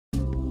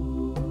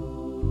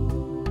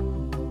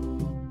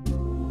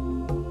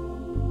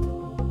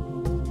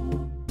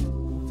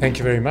Thank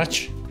you very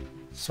much.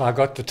 So I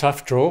got the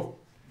tough draw,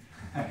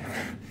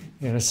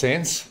 in a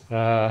sense,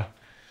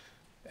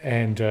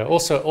 and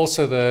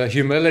also the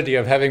humility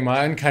of having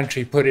my own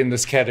country put in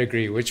this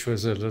category, which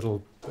was a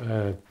little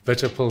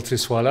bitter pill to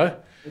swallow.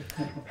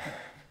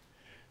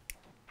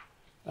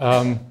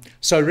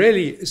 So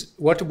really,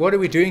 what are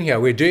we doing here?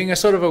 We're doing a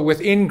sort of a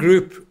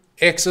within-group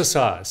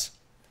exercise.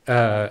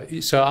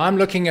 So I'm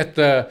looking at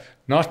the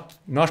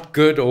not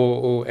good,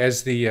 or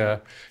as the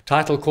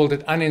title called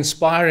it,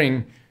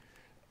 uninspiring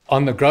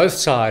on the growth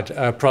side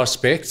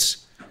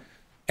prospects.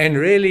 And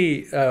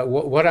really,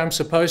 what I'm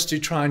supposed to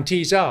try and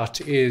tease out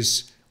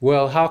is,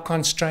 well, how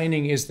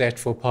constraining is that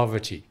for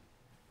poverty?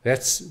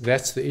 That's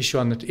the issue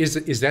on the,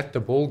 is that the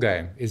ball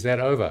game? Is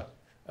that over?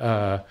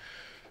 You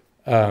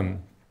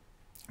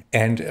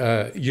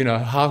know,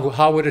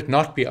 how would it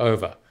not be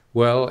over?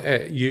 Well,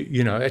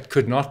 you know, it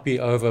could not be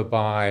over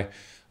by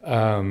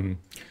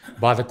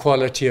the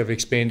quality of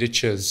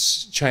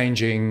expenditures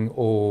changing,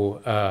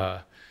 or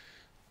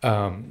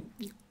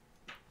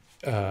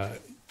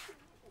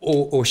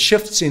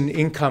shifts in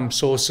income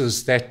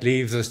sources that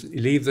leave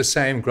the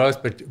same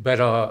growth, but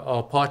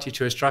are party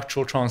to a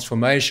structural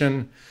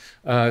transformation.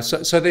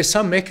 So there's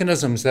some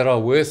mechanisms that are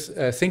worth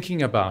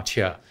thinking about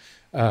here,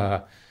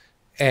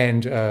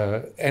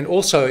 and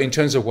also in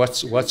terms of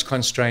what's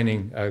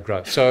constraining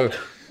growth. So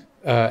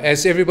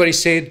as everybody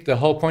said, the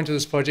whole point of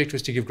this project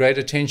was to give great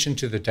attention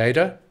to the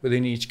data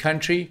within each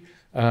country.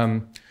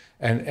 My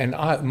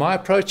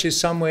approach is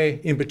somewhere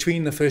in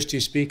between the first two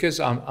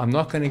speakers. I'm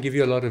not going to give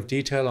you a lot of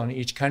detail on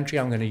each country.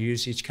 I'm going to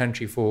use each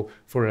country for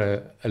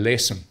a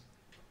lesson,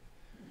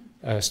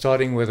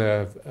 starting with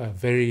a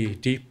very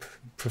deep,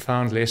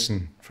 profound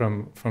lesson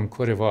from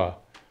Côte d'Ivoire.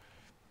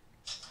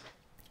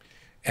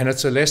 And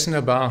it's a lesson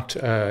about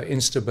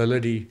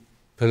instability,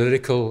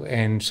 political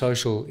and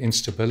social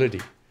instability.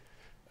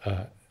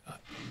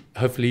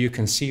 Hopefully you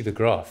can see the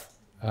graph.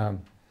 And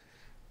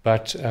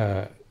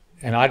I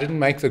didn't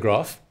make the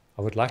graph.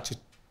 I would like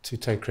to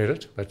take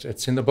credit, but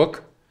it's in the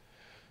book.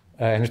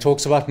 And it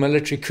talks about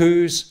military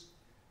coups,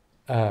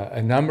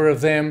 a number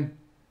of them,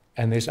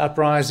 and there's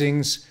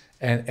uprisings,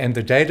 and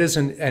the data is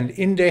an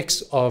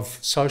index of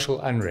social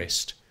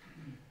unrest.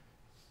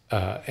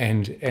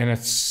 And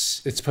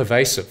it's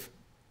pervasive.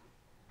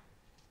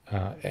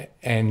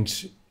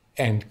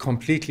 And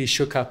completely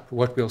shook up.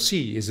 What we'll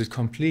see is it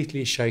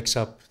completely shakes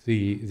up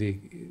the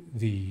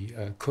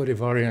Côte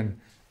d'Ivoirian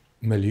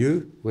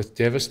milieu with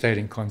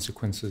devastating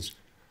consequences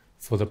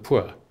for the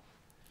poor.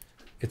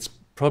 It's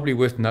probably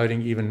worth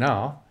noting even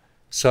now.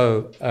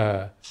 So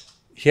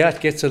here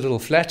it gets a little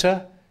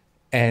flatter,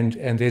 and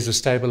there's a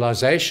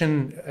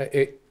stabilization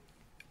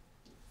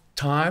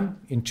time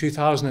in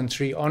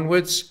 2003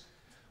 onwards,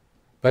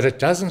 but it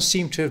doesn't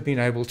seem to have been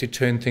able to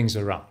turn things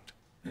around.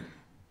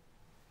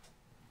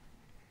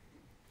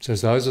 So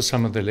those are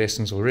some of the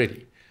lessons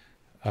already.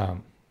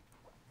 But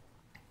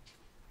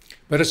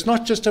it's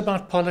not just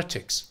about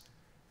politics.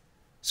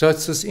 So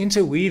it's this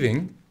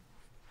interweaving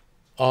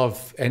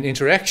of and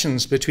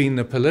interactions between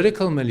the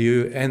political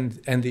milieu and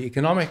the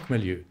economic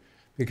milieu.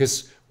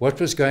 Because what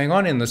was going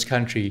on in this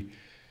country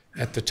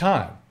at the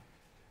time,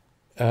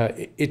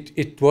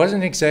 it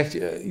wasn't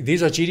exactly,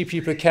 these are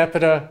GDP per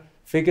capita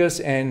figures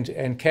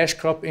and cash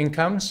crop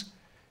incomes.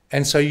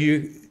 And so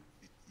you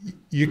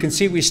can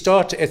see we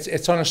start,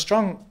 it's on a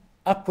strong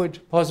upward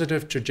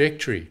positive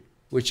trajectory,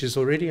 which is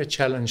already a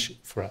challenge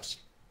for us.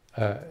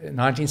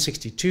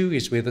 1962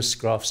 is where this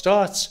graph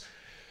starts,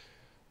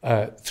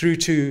 through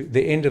to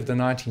the end of the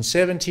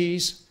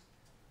 1970s.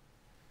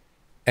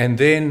 And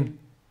then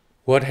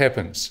what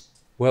happens?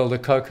 Well, the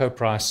cocoa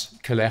price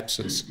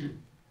collapses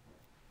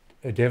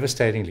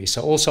devastatingly.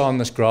 So also on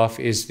this graph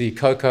is the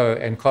cocoa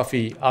and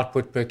coffee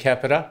output per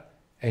capita,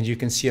 and you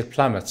can see it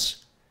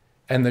plummets.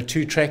 And the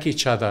two track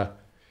each other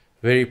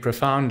very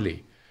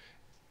profoundly.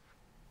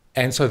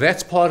 And so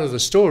that's part of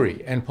the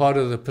story and part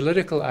of the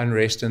political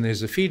unrest, and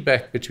there's a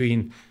feedback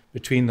between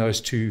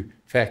those two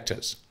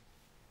factors.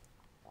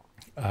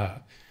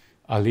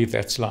 I'll leave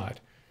that slide.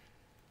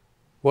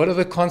 What are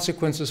the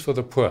consequences for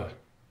the poor?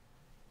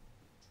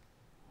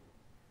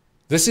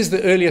 This is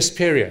the earliest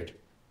period,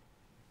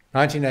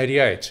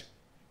 1988.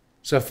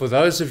 So for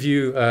those of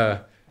you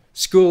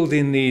schooled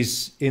in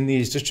these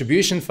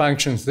distribution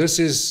functions, this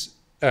is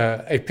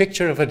a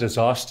picture of a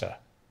disaster.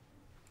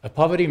 A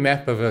poverty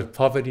map of a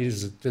poverty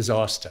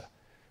disaster,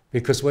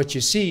 because what you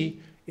see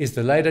is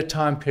the later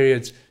time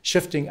periods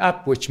shifting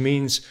up, which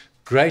means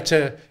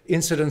greater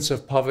incidence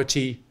of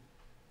poverty,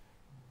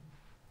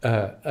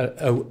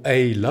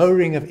 a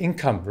lowering of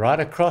income right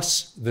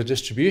across the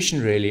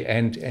distribution really,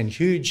 and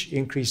huge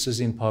increases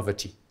in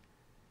poverty.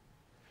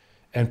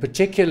 And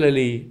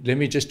particularly, let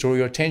me just draw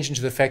your attention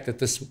to the fact that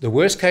the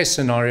worst case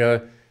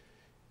scenario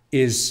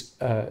is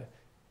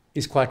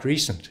quite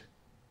recent.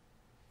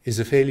 Is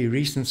a fairly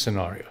recent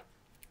scenario.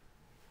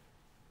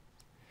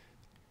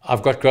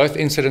 I've got growth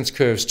incidence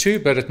curves too,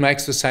 but it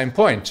makes the same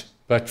point.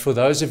 But for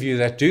those of you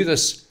that do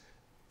this,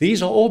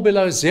 these are all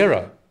below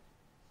zero.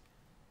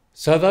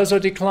 So those are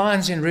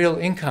declines in real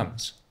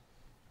incomes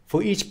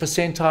for each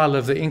percentile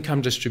of the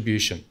income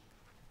distribution.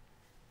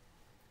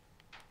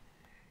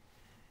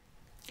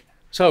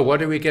 So what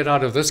do we get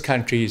out of this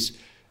country's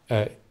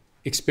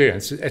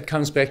experience? It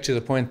comes back to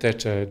the point that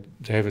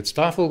David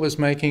Stoffel was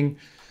making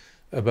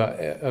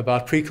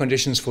about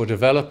preconditions for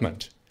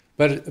development.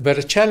 But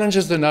it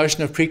challenges the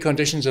notion of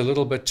preconditions a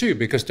little bit too,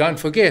 because don't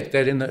forget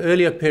that in the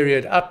earlier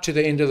period up to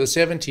the end of the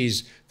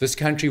 70s, this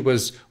country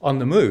was on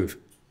the move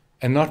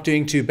and not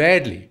doing too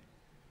badly.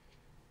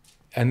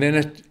 And then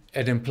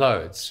it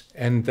implodes,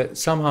 and that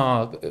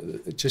somehow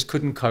it just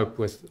couldn't cope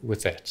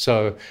with that.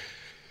 So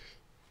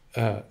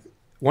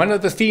one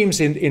of the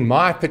themes in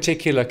my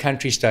particular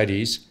country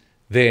studies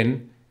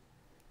then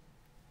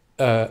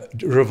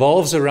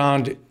revolves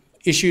around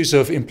issues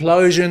of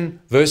implosion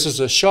versus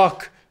a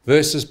shock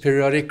versus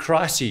periodic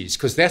crises,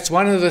 because that's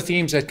one of the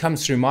themes that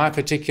comes through my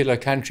particular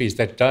countries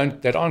that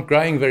aren't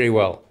growing very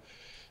well.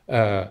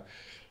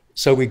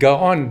 So we go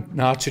on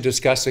now to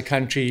discuss a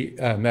country,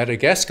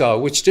 Madagascar,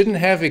 which didn't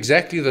have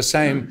exactly the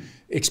same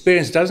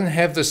experience, doesn't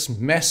have this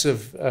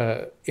massive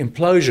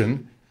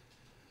implosion,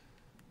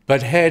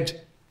 but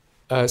had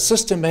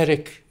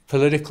systematic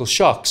political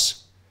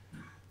shocks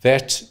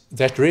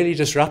that really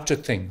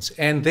disrupted things,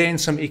 and then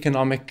some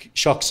economic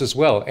shocks as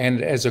well.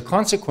 And as a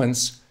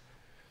consequence,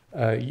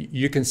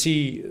 you can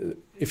see,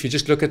 if you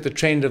just look at the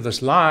trend of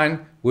this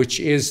line, which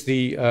is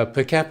the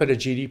per capita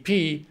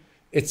GDP,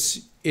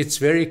 it's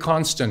very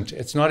constant.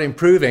 It's not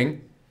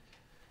improving.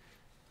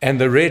 And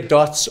the red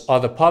dots are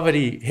the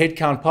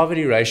headcount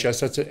poverty ratio,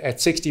 so it's at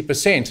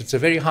 60%. It's a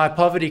very high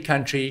poverty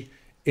country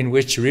in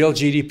which real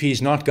GDP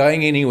is not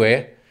going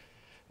anywhere.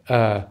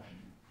 But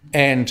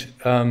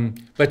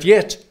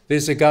yet,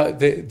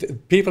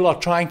 people are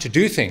trying to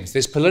do things.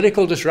 There's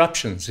political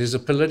disruptions. There's a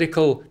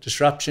political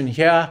disruption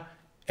here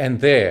and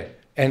there,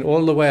 and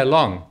all the way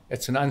along.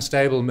 It's an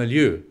unstable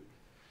milieu.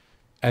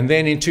 And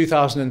then in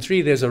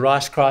 2003, there's a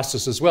rice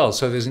crisis as well.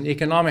 So there's an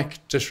economic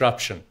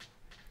disruption.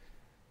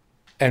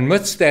 And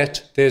amidst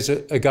that, there's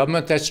a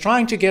government that's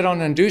trying to get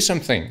on and do some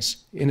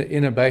things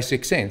in a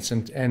basic sense.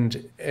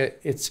 And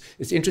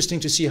it's interesting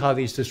to see how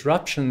these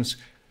disruptions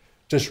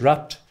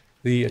disrupt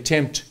the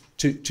attempt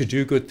to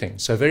do good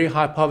things. So very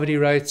high poverty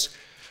rates.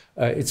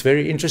 It's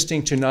very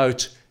interesting to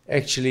note,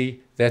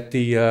 actually, that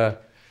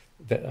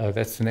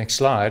that's the next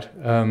slide.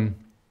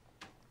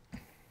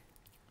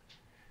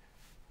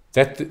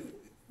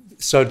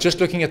 So just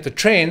looking at the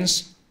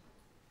trends,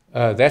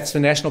 that's the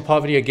national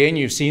poverty again.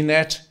 You've seen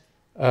that.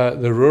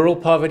 The rural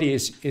poverty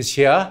is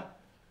here,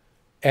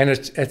 and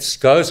it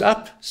goes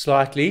up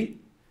slightly,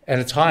 and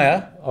it's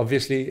higher,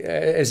 obviously,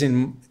 as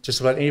in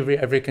just about every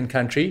African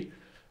country.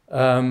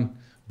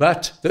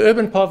 But the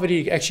urban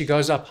poverty actually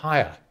goes up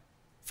higher,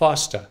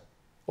 faster,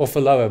 off a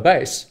lower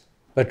base,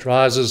 but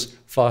rises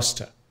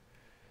faster.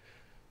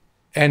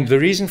 And the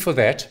reason for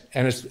that,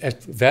 and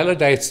it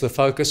validates the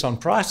focus on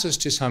prices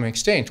to some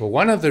extent, or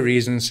one of the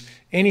reasons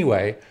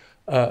anyway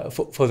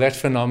for that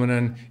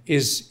phenomenon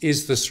is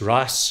this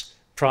rice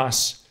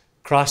price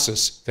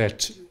crisis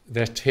that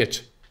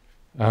hit.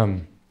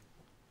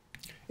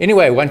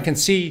 Anyway, one can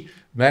see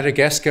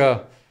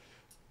Madagascar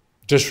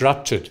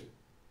disrupted.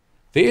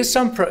 There is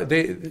so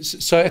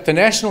at the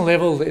national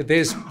level,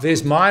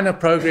 there's minor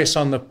progress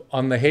on the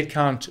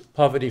headcount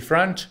poverty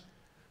front.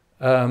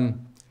 The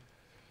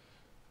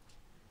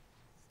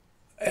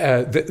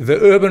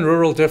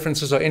urban-rural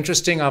differences are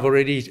interesting. I've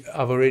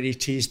already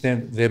teased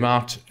them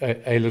out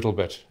a little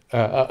bit.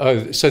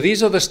 So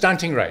these are the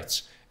stunting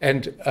rates.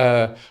 And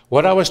the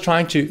point I was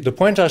trying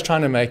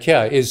to make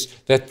here is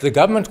that the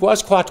government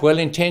was quite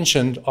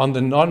well-intentioned on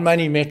the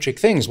non-money metric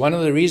things. One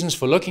of the reasons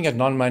for looking at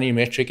non-money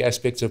metric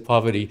aspects of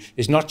poverty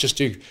is not just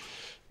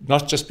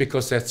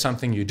because that's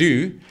something you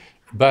do,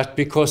 but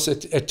because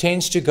it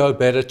tends to go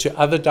better to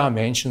other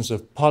dimensions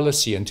of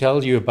policy and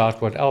tell you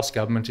about what else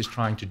government is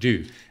trying to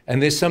do.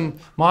 And there's some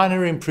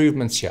minor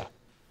improvements here.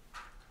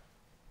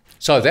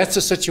 So that's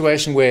a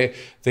situation where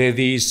there are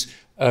these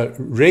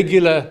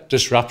regular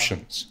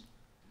disruptions.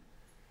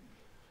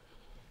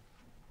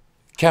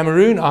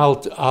 Cameroon,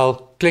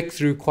 I'll click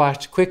through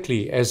quite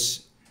quickly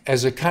as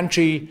a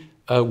country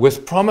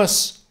with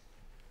promise,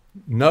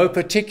 no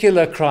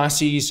particular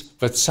crises,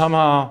 but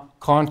somehow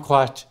can't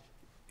quite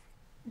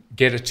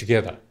get it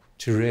together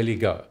to really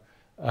go.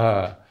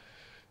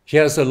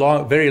 Here's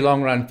a very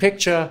long-run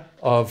picture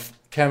of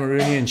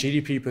Cameroonian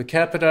GDP per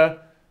capita.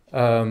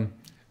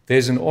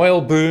 There's an oil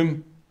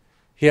boom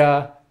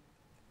here,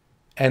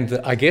 and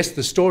I guess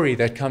the story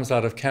that comes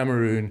out of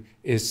Cameroon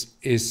is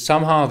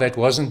somehow that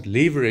wasn't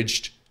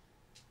leveraged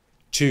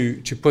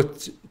to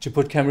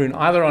put Cameroon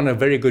either on a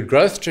very good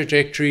growth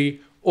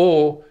trajectory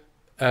or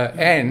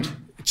and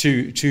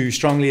to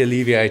strongly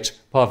alleviate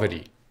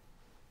poverty.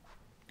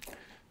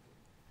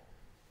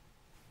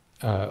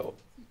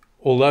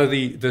 Although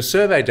the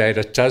survey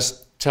data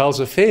tells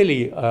a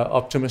fairly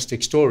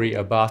optimistic story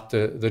about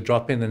the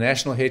drop in the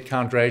national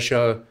headcount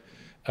ratio,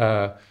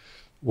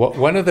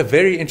 one of the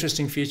very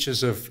interesting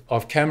features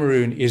of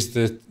Cameroon is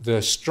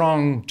the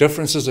strong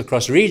differences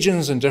across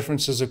regions and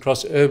differences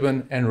across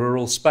urban and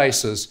rural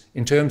spaces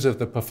in terms of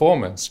the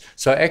performance.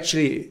 So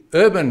actually,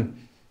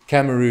 urban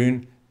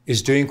Cameroon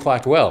is doing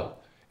quite well.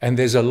 And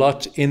there's a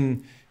lot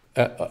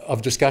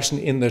of discussion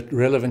in the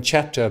relevant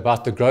chapter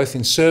about the growth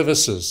in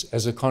services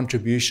as a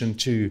contribution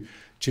to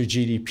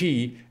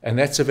GDP, and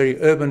that's a very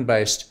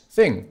urban-based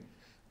thing.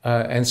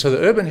 And so the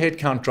urban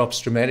headcount drops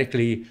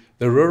dramatically,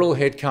 the rural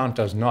headcount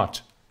does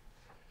not.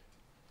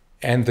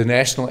 And the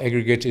national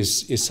aggregate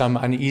is some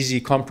uneasy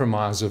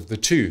compromise of the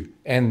two.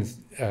 And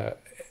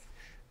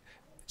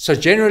so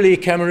generally,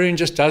 Cameroon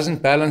just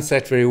doesn't balance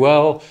that very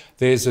well.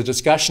 There's a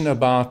discussion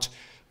about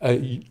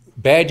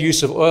bad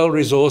use of oil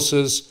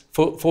resources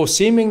for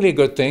seemingly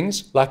good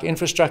things like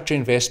infrastructure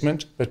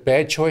investment, but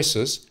bad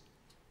choices.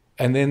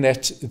 And then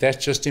that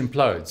just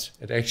implodes.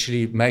 It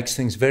actually makes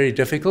things very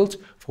difficult,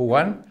 for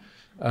one.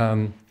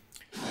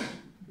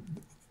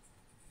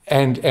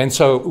 And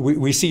so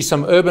we see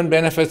some urban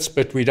benefits,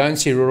 but we don't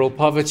see rural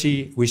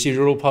poverty. We see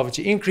rural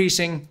poverty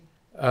increasing.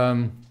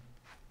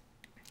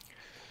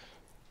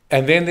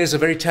 And then there's a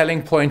very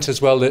telling point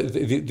as well.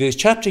 The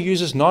chapter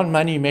uses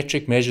non-money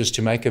metric measures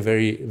to make a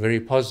very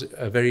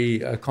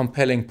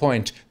compelling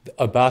point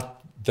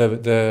about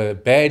the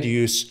bad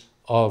use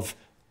of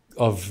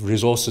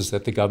resources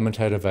that the government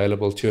had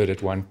available to it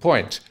at one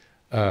point,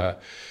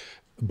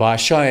 by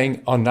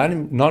showing on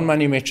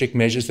non-money metric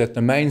measures that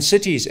the main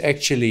cities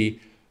actually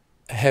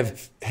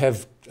have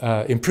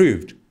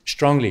improved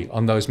strongly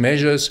on those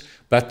measures,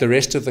 but the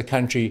rest of the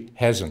country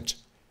hasn't.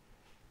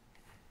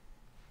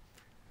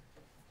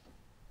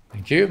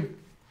 Thank you.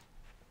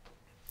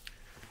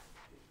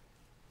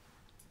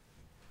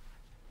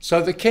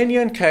 So the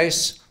Kenyan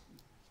case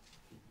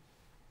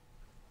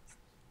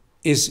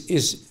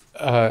is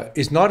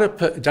not a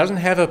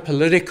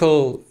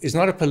political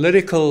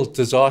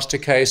disaster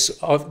case.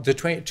 Of the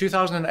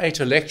 2008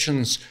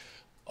 elections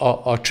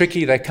are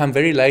tricky. They come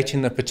very late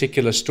in the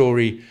particular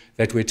story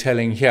that we're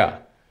telling here.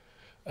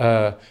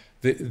 The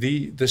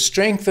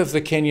strength of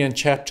the Kenyan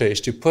chapter is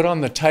to put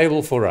on the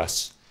table for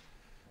us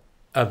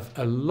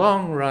a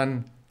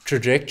long-run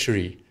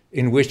trajectory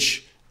in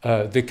which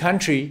the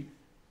country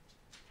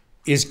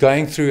is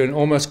going through an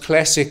almost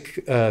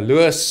classic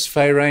Lewis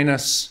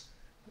Feyrenus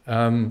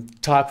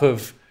type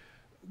of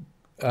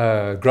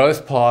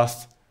growth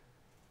path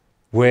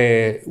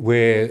where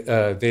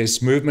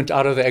there's movement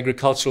out of the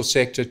agricultural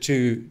sector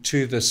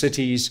to the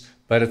cities,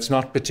 but it's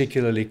not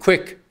particularly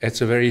quick.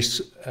 It's a very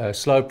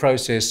slow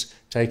process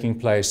taking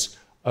place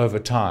over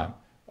time.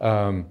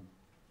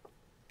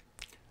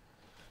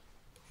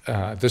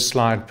 This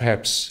slide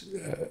perhaps,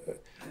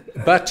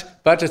 but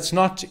it's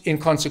not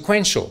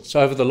inconsequential.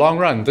 So over the long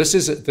run, this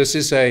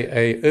is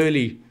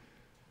a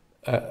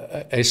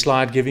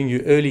slide giving you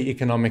early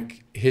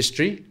economic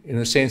history in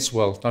the sense,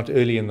 well, not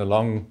early in the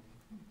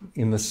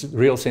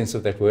real sense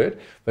of that word,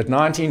 but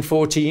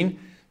 1914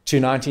 to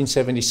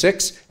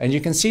 1976, and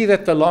you can see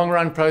that the long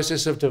run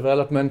process of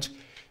development,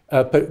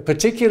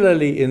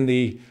 particularly in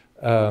the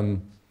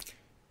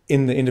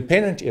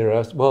independent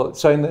era, well,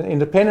 so in the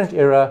independent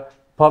era,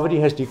 poverty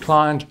has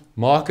declined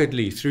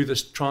markedly through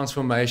this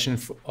transformation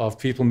of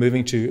people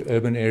moving to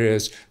urban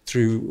areas,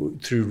 through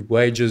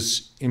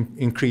wages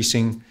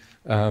increasing,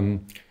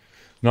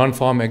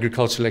 non-farm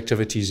agricultural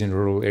activities in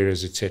rural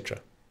areas, etc.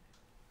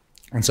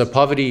 And so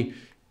poverty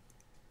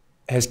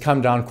has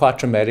come down quite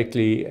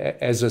dramatically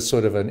as a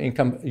sort of an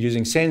income,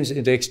 using SENS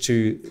index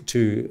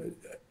to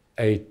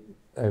a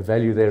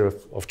value there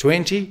of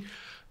 20.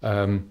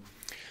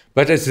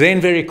 But it's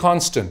then very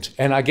constant.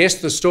 And I guess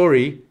the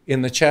story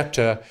in the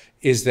chapter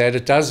is that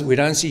we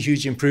don't see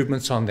huge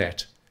improvements on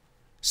that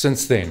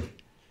since then.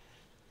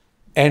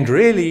 And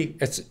really,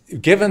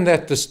 given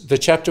that the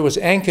chapter was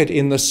anchored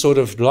in this sort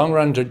of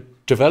long-run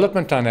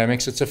development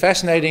dynamics, it's a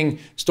fascinating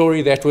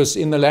story that was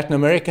in the Latin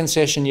American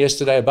session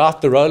yesterday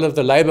about the role of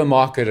the labor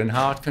market and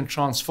how it can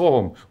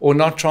transform or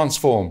not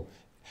transform.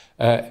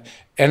 And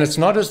it's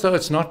not as though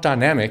it's not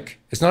dynamic.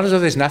 It's not as though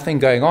there's nothing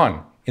going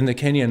on in the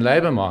Kenyan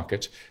labor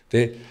market.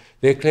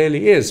 There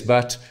clearly is,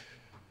 but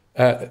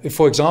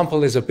for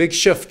example, there's a big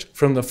shift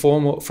from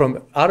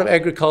out of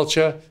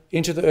agriculture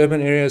into the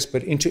urban areas,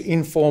 but into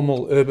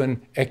informal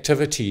urban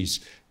activities,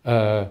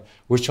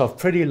 which are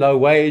pretty low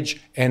wage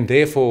and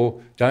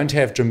therefore don't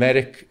have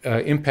dramatic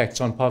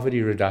impacts on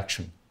poverty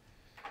reduction.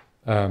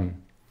 Let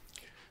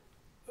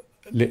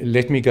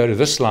me go to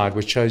this slide,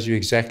 which shows you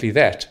exactly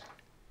that.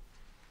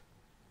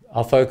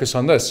 I'll focus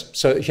on this.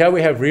 So here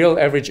we have real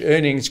average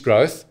earnings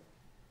growth,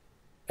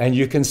 and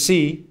you can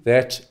see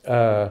that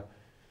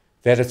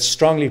that it's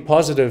strongly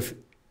positive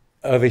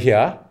over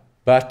here,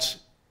 but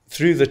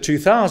through the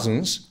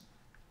 2000s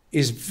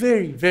is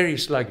very, very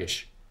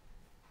sluggish.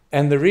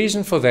 And the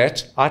reason for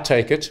that, I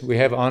take it, we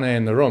have Arne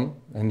in the room,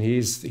 and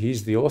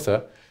he's the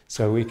author,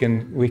 so we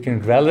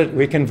can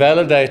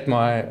validate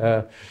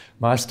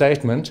my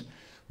statement.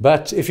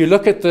 But if you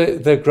look at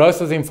the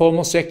growth of the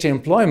informal sector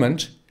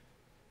employment,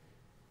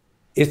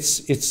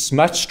 it's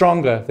much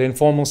stronger than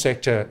formal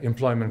sector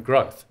employment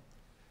growth.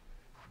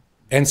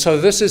 And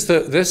so this is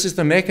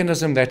the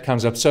mechanism that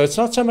comes up. So it's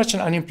not so much an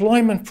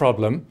unemployment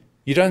problem.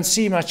 You don't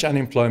see much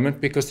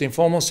unemployment because the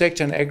informal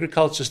sector and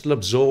agriculture still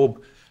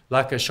absorb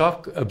like a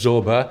shock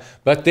absorber.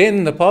 But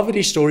then the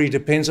poverty story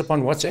depends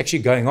upon what's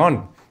actually going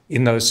on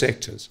in those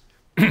sectors.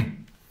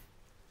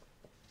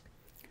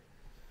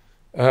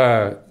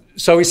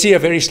 So we see a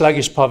very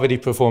sluggish poverty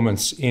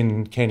performance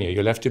in Kenya.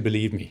 You'll have to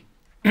believe me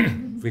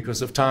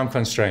because of time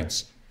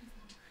constraints.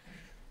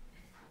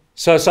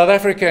 So South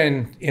Africa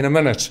in a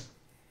minute.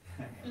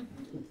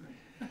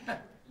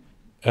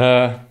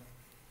 I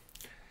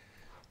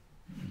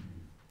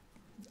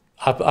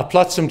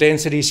plot some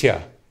densities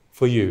here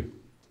for you.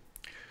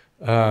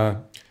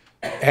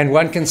 And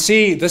one can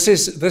see this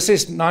is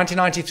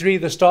 1993,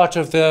 the start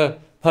of the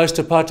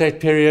post-apartheid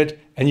period,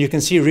 and you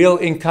can see real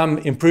income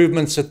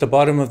improvements at the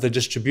bottom of the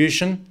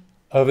distribution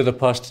over the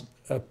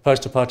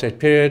post-apartheid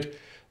period.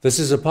 This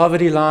is a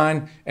poverty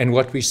line, and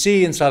what we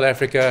see in South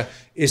Africa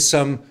is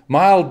some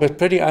mild but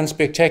pretty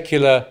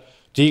unspectacular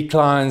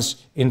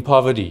declines in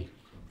poverty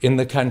in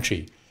the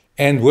country.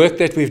 And work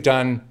that we've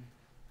done,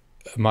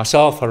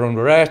 myself, Haroon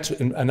Barat,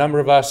 a number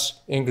of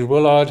us, Ingrid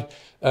Willard,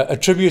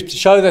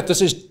 show that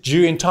this is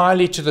due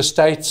entirely to the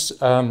state's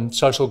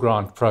social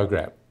grant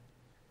program.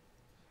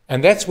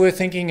 And that's worth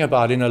thinking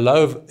about in a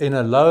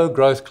low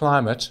growth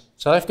climate.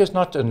 South Africa is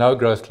not a no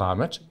growth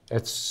climate.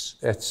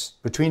 It's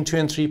between 2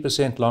 and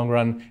 3% long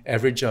run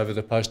average over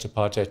the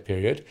post-apartheid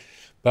period.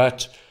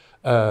 But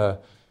an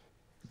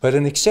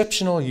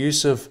exceptional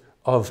use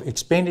of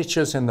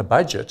expenditures in the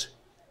budget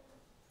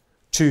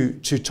to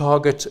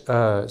target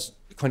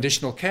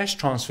conditional cash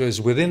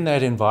transfers within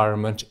that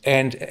environment,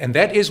 and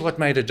that is what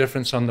made a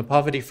difference on the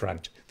poverty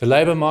front. The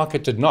labour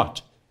market did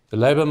not. The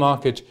labour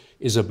market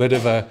is a bit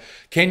of a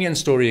Kenyan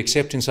story,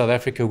 except in South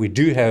Africa we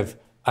do have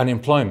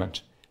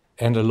unemployment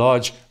and a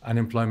large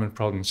unemployment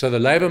problem. So the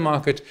labour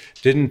market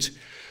didn't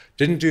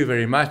do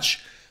very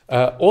much.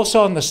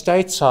 Also on the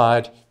state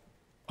side,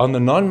 on the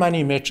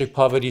non-money metric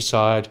poverty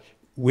side,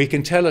 we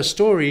can tell a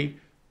story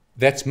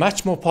that's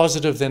much more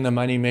positive than the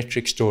money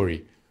metric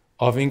story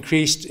of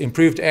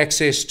improved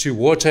access to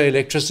water,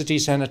 electricity,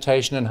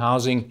 sanitation, and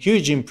housing,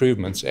 huge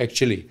improvements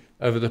actually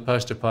over the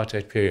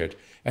post-apartheid period.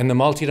 And the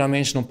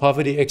multidimensional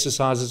poverty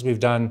exercises we've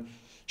done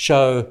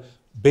show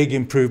big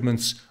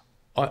improvements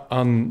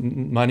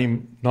on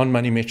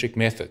non-money metric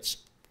methods.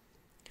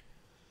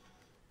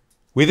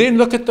 We then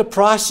look at the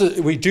prices.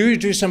 We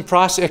do some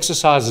price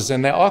exercises,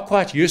 and they are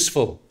quite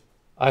useful,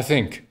 I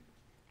think.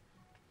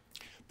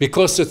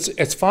 Because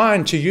it's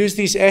fine to use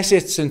these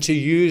assets and to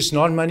use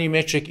non-money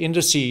metric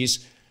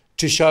indices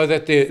to show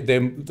that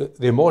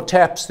there are more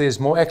taps, there's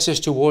more access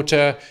to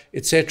water,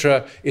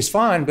 etc. is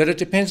fine, but it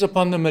depends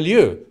upon the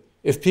milieu.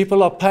 If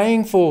people are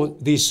paying for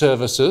these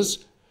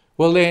services,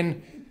 well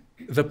then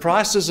the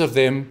prices of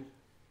them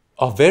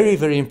are very,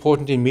 very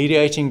important in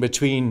mediating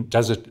between,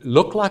 does it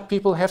look like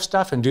people have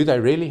stuff, and do they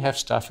really have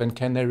stuff, and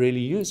can they really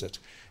use it?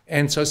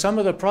 And so some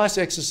of the price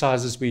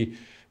exercises we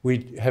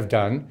have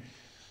done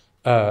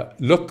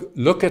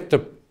look at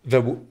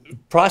the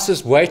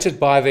prices weighted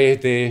by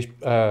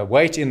their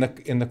weight in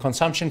the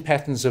consumption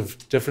patterns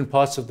of different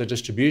parts of the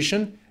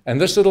distribution.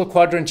 And this little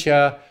quadrant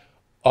here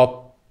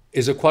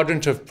is a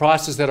quadrant of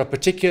prices that are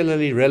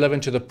particularly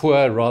relevant to the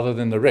poor rather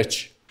than the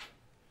rich.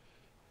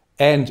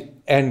 And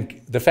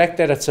the fact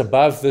that it's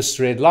above this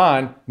red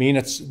line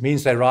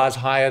means they rise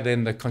higher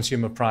than the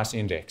consumer price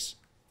index.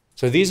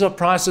 So these are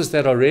prices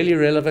that are really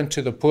relevant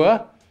to the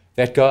poor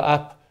that go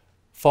up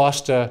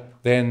faster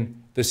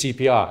than the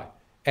CPI.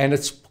 And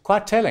it's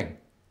quite telling.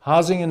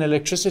 Housing and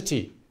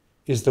electricity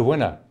is the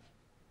winner,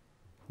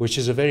 which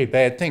is a very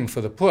bad thing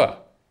for the poor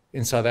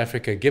in South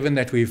Africa, given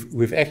that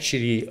we've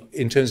actually,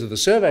 in terms of the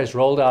surveys,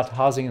 rolled out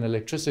housing and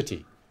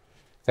electricity.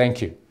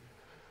 Thank you.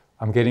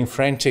 I'm getting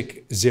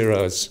frantic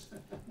zeros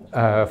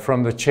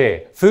from the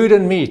chair. Food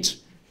and meat.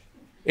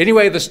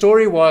 Anyway, the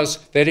story was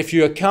that if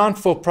you account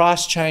for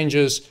price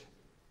changes,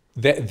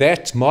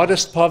 that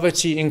modest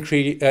poverty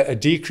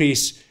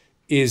decrease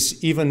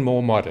is even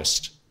more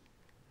modest.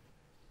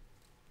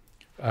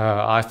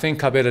 I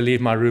think I better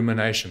leave my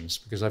ruminations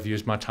because I've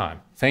used my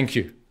time. Thank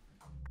you.